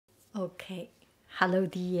Okay. Hello,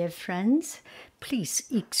 dear friends. Please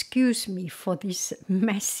excuse me for this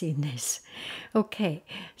messiness. Okay,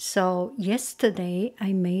 so yesterday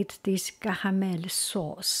I made this caramel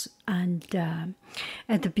sauce, and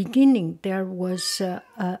at the beginning there was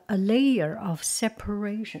a layer of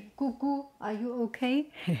separation. Gugu, are you okay?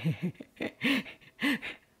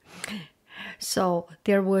 So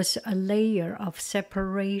there was a layer of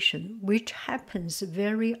separation, which happens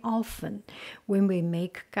very often when we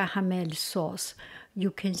make caramel sauce.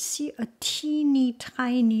 You can see a teeny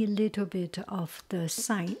tiny little bit of the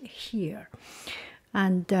sign here.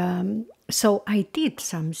 And so I did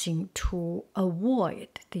something to avoid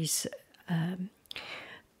this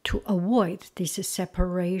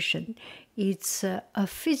separation. It's a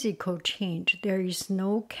physical change. There is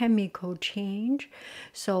no chemical change,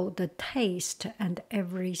 so the taste and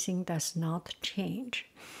everything does not change.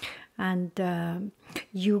 And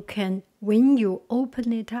you can, when you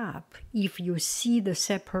open it up, if you see the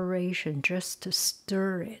separation, just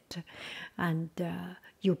stir it, and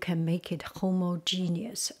you can make it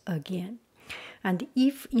homogeneous again. And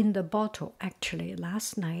if in the bottle, actually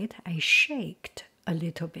last night I shaked a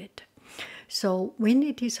little bit. So when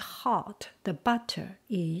it is hot, the butter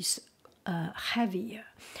is heavier,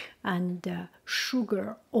 and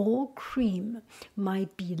sugar or cream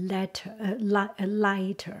might be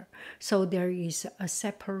lighter. So there is a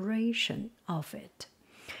separation of it.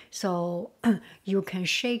 So you can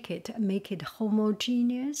shake it, make it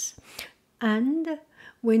homogeneous, and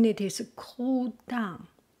when it is cooled down,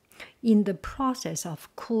 in the process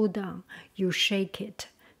of cool down, you shake it,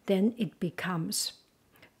 then it becomes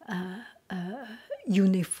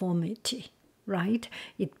uniformity, right?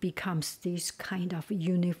 It becomes this kind of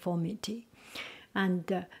uniformity.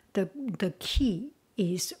 And the key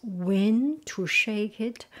is when to shake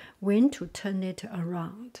it, when to turn it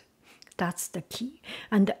around. That's the key.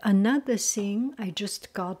 And another thing, I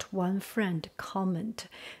just got one friend comment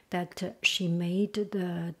that she made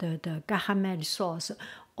the caramel sauce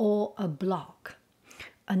all a block.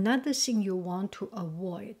 Another thing you want to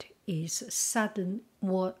avoid is sudden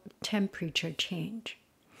temperature change.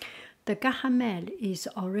 The caramel is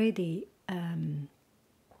already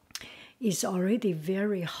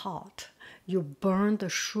very hot. You burn the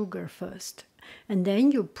sugar first, and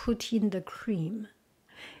then you put in the cream.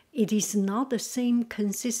 It is not the same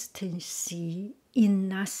consistency in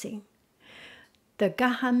nothing. The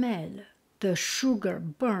caramel, the sugar,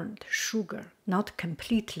 burnt sugar, not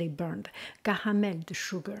completely burnt, carameled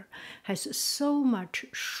sugar, has so much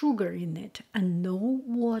sugar in it and no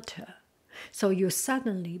water. So you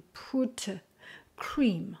suddenly put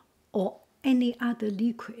cream or any other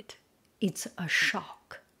liquid, it's a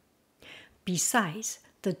shock. Besides,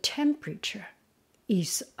 the temperature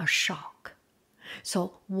is a shock.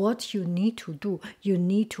 So what you need to do, you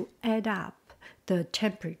need to add up the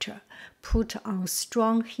temperature, put on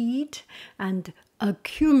strong heat, and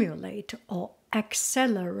accumulate or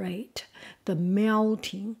accelerate the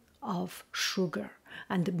melting of sugar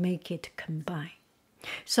and make it combine.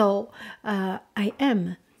 So I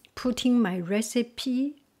am putting my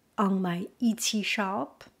recipe on my Etsy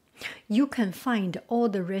shop. You can find all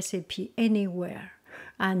the recipe anywhere,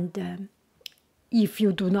 and if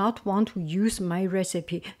you do not want to use my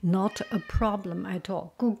recipe, not a problem at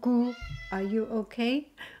all. Gugu, are you okay?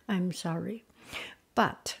 I'm sorry.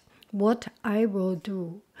 But what I will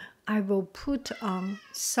do, I will put on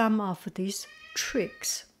some of these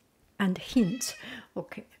tricks and hints.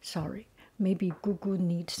 Okay, sorry. Maybe Gugu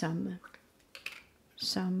needs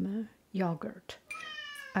some yogurt.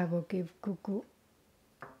 I will give Gugu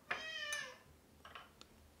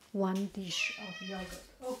one dish of yogurt.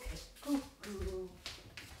 Okay, Gugu.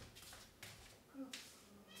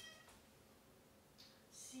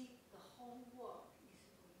 See, the whole world is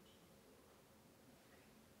waiting.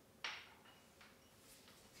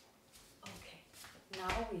 Okay,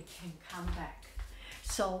 now we can come back.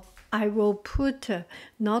 So I will put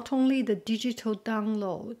not only the digital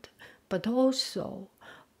download, but also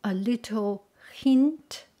a little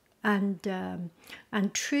hint and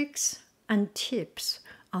tricks and tips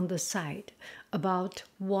on the side, about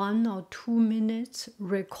 1 or 2 minutes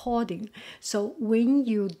recording. So when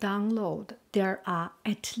you download, there are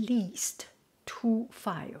at least 2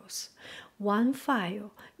 files. One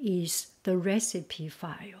file is the recipe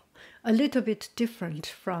file, a little bit different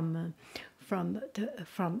from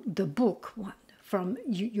the book one, from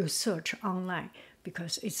you search online,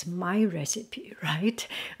 because it's my recipe, right?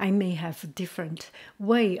 I may have a different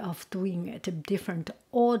way of doing it, a different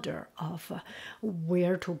order of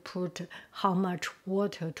where to put, how much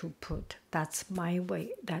water to put. That's my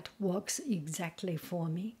way. That works exactly for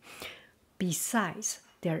me. Besides,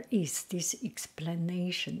 there is this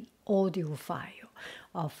explanation audio file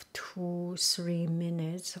of 2-3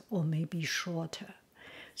 minutes or maybe shorter.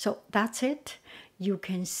 So that's it. You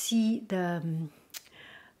can see the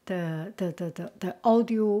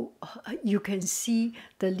audio, you can see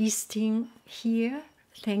the listing here.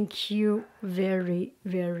 Thank you very,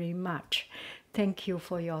 very much. Thank you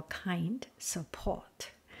for your kind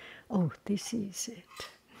support. Oh, this is it.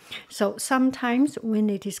 So sometimes when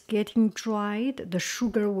it is getting dried, the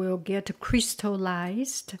sugar will get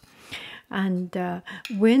crystallized. And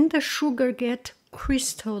when the sugar gets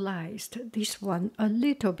crystallized, this one, a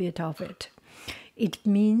little bit of it, it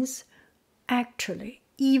means actually,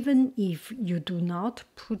 even if you do not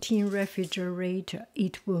put in refrigerator,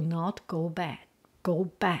 it will not go bad,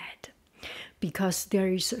 because there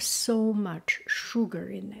is so much sugar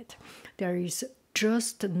in it. There is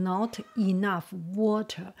just not enough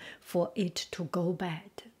water for it to go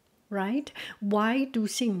bad, right? Why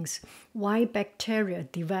bacteria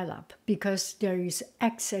develop? Because there is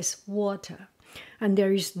excess water, and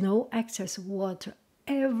there is no excess water.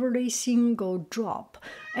 Every single drop,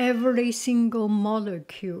 every single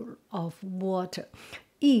molecule of water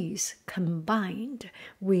is combined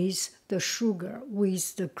with the sugar,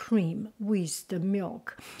 with the cream, with the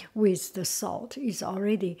milk, with the salt. Is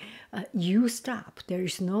already used up. There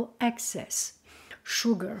is no excess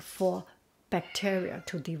sugar for bacteria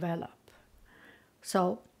to develop.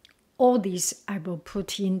 So all this I will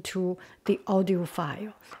put into the audio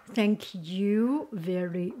file. Thank you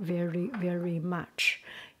very, very, very much.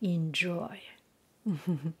 Enjoy.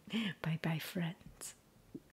 Bye-bye, friend.